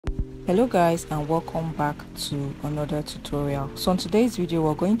Hello guys, and welcome back to another tutorial. So in today's video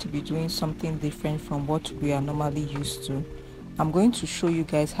we're going to be doing something different from what we are normally used to. I'm going to show you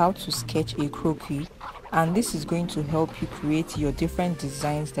guys how to sketch a croquis, and this is going to help you create your different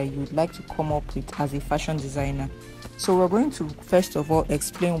designs that you would like to come up with as a fashion designer. So we're going to first of all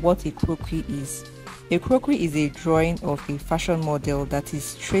explain what a croquis is. A croquis is a drawing of a fashion model that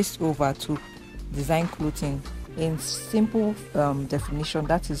is traced over to design clothing. In simple definition,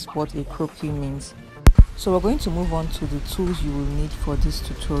 that is what a croquis means. So we're going to move on to the tools you will need for this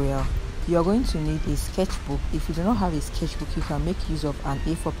tutorial. You are going to need a sketchbook. If you do not have a sketchbook, you can make use of an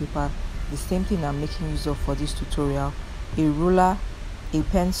A4 paper, the same thing I'm making use of for this tutorial, a ruler, a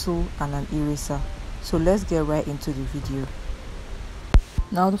pencil, and an eraser. So let's get right into the video.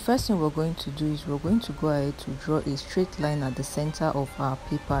 Now the first thing we're going to do is we're going to go ahead to draw a straight line at the center of our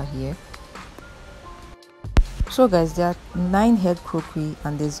paper here. So guys, there are 9 head croquis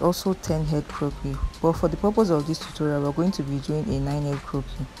and there's also 10 head croquis, but for the purpose of this tutorial we're going to be doing a 9 head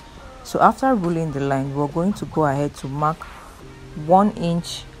croquis. So after ruling the line, we're going to go ahead to mark 1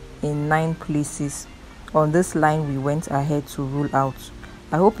 inch in 9 places on this line we went ahead to rule out.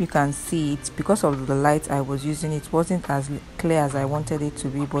 I hope you can see it. Because of the light I was using, it wasn't as clear as I wanted it to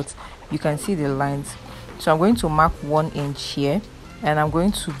be, but you can see the lines. So I'm going to mark 1 inch here, and I'm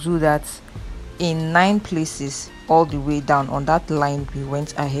going to do that in 9 places all the way down on that line we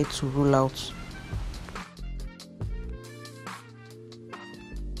went ahead to rule out.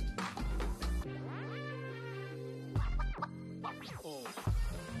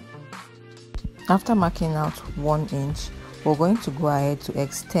 After marking out 1 inch, we're going to go ahead to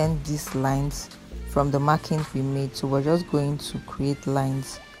extend these lines from the markings we made. So we're just going to create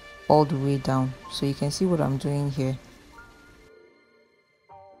lines all the way down. So you can see what I'm doing here.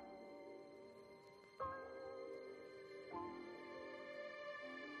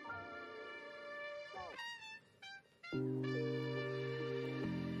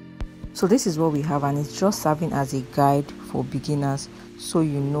 So this is what we have, and it's just serving as a guide for beginners so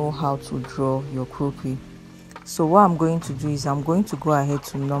you know how to draw your croquis. So what I'm going to do is I'm going to go ahead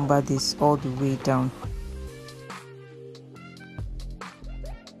to number this all the way down.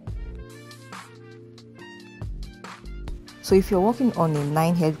 So if you're working on a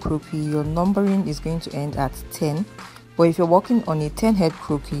 9 head croquis, your numbering is going to end at 10, but if you're working on a 10 head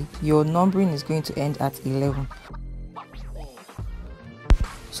croquis, your numbering is going to end at 11.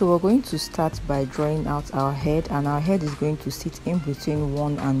 So we're going to start by drawing out our head, and our head is going to sit in between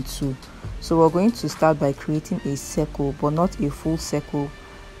 1 and 2. So we're going to start by creating a circle, but not a full circle.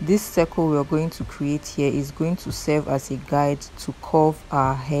 This circle we're going to create here is going to serve as a guide to curve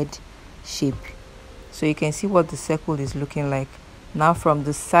our head shape. So you can see what the circle is looking like. Now from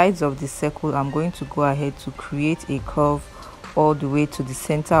the sides of the circle, I'm going to go ahead to create a curve all the way to the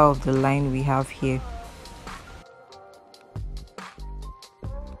center of the line we have here.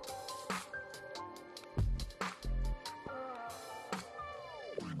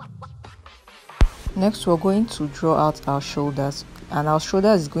 Next, we're going to draw out our shoulders, and our shoulder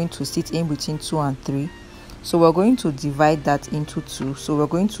is going to sit in between 2 and 3. So we're going to divide that into 2. So we're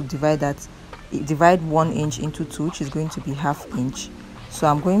going to divide 1 inch into 2, which is going to be ½ inch. So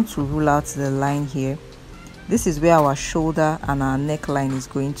I'm going to rule out the line here. This is where our shoulder and our neckline is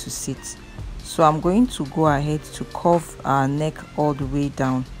going to sit. So I'm going to go ahead to curve our neck all the way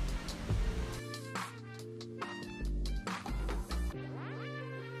down.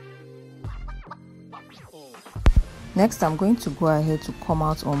 Next, I'm going to go ahead to come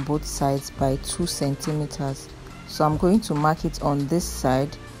out on both sides by 2 centimeters. So I'm going to mark it on this side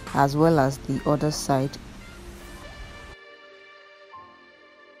as well as the other side.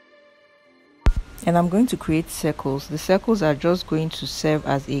 And I'm going to create circles. The circles are just going to serve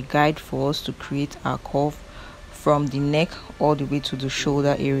as a guide for us to create our curve from the neck all the way to the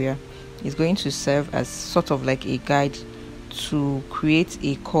shoulder area. It's going to serve as sort of like a guide to create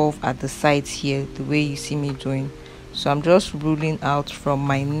a curve at the sides here, the way you see me doing. So I'm just ruling out from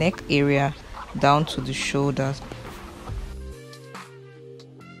my neck area down to the shoulders.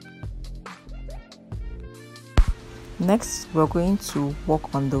 Next, we're going to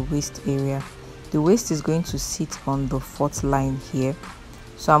work on the waist area. The waist is going to sit on the 4th line here.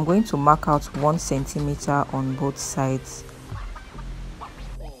 So I'm going to mark out 1 centimeter on both sides.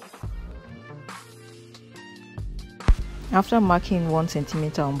 After marking 1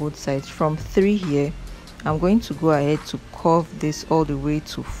 centimeter on both sides, from 3 here, I'm going to go ahead to curve this all the way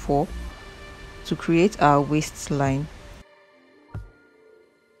to 4 to create our waistline.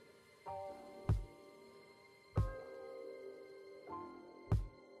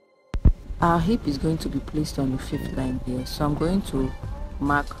 Our hip is going to be placed on the 5th line here, so I'm going to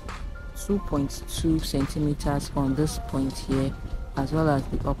mark 2.2 centimeters on this point here, as well as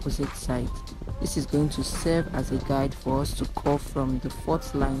the opposite side. This is going to serve as a guide for us to curve from the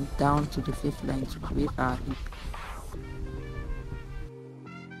 4th line down to the 5th line to create our hip.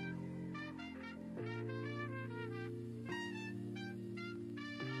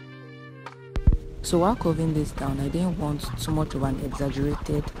 So while curving this down, I didn't want too much of an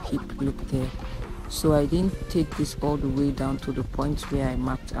exaggerated hip look there, so I didn't take this all the way down to the point where I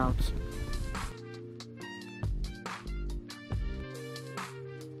marked out.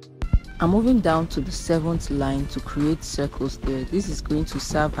 I'm moving down to the 7th line to create circles there. This is going to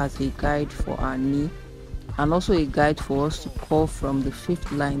serve as a guide for our knee and also a guide for us to curve from the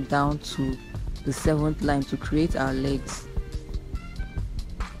 5th line down to the 7th line to create our legs.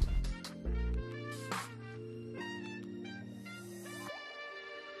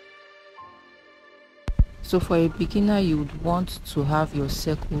 So for a beginner, you would want to have your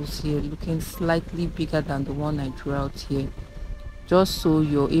circles here looking slightly bigger than the one I drew out here, just so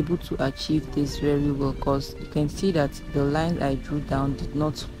you're able to achieve this very well, because you can see that the line I drew down did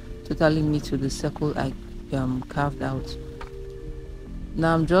not totally meet with the circle I carved out.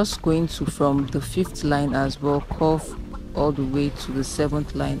 Now I'm just going to, from the 5th line as well, curve all the way to the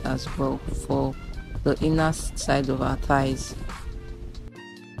 7th line as well for the inner side of our thighs.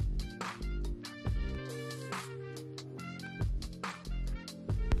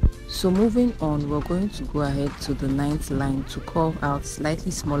 So moving on, we're going to go ahead to the 9th line to curve out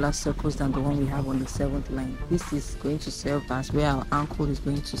slightly smaller circles than the one we have on the 7th line. This is going to serve as where our ankle is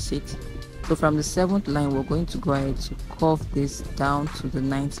going to sit. So from the 7th line, we're going to go ahead to curve this down to the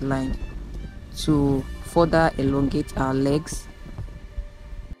 9th line to further elongate our legs.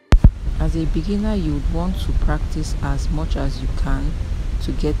 As a beginner, you would want to practice as much as you can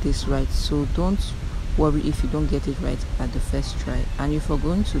to get this right, so don't worry if you don't get it right at the first try. And if you're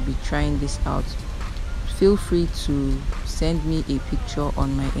going to be trying this out, feel free to send me a picture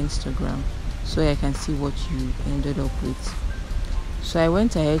on my Instagram so I can see what you ended up with. So I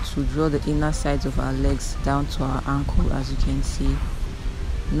went ahead to draw the inner sides of our legs down to our ankle, as you can see.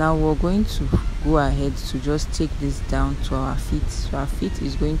 Now we're going to go ahead to just take this down to our feet. So our feet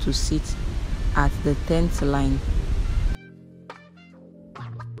is going to sit at the 10th line.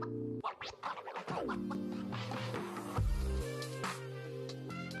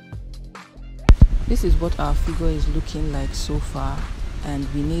 This is what our figure is looking like so far, and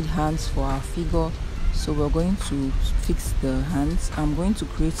we need hands for our figure, so we're going to fix the hands. I'm going to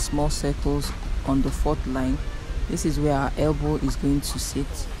create small circles on the 4th line. This is where our elbow is going to sit,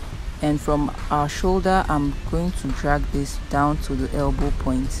 and from our shoulder I'm going to drag this down to the elbow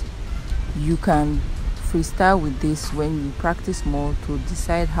point. You can freestyle with this when you practice more to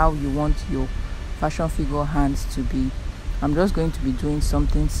decide how you want your fashion figure hands to be. I'm just going to be doing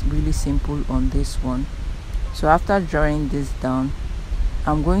something really simple on this one. So after drawing this down,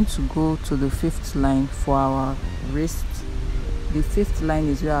 I'm going to go to the 5th line for our wrist. The 5th line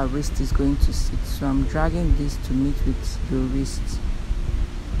is where our wrist is going to sit, so I'm dragging this to meet with the wrist.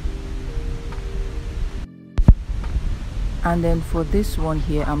 And then for this one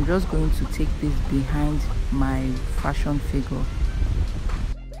here, I'm just going to take this behind my fashion figure,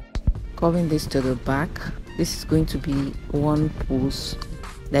 curving this to the back. This is going to be one pose,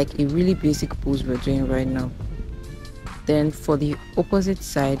 like a really basic pose we're doing right now. Then for the opposite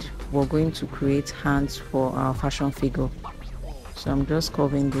side, we're going to create hands for our fashion figure. So I'm just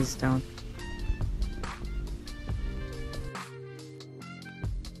curving this down.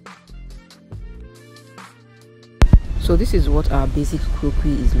 So this is what our basic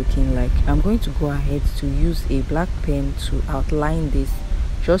croquis is looking like. I'm going to go ahead to use a black pen to outline this,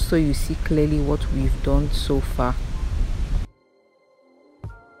 just so you see clearly what we've done so far.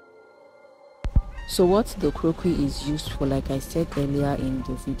 So what the croquis is used for, like I said earlier in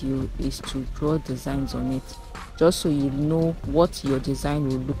the video, is to draw designs on it, just so you know what your design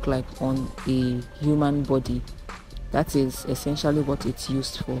will look like on a human body. That is essentially what it's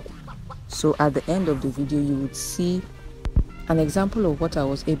used for. So at the end of the video, you would see an example of what I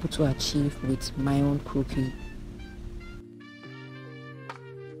was able to achieve with my own croquis.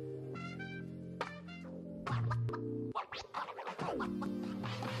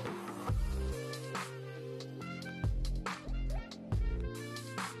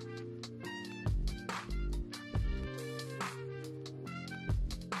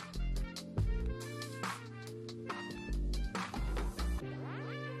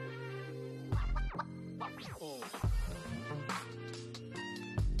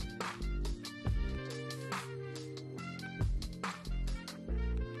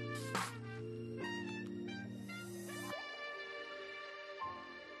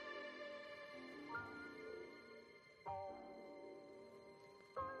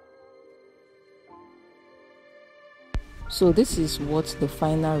 So this is what the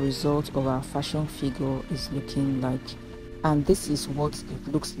final result of our fashion figure is looking like, and this is what it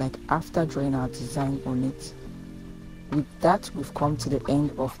looks like after drawing our design on it. With that, we've come to the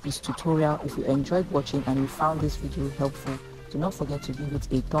end of this tutorial. If you enjoyed watching and you found this video helpful, do not forget to give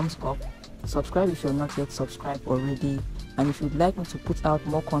it a thumbs up, subscribe if you're not yet subscribed already, and if you'd like me to put out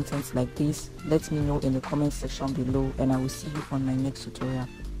more content like this, let me know in the comment section below, and I will see you on my next tutorial.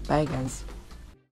 Bye guys.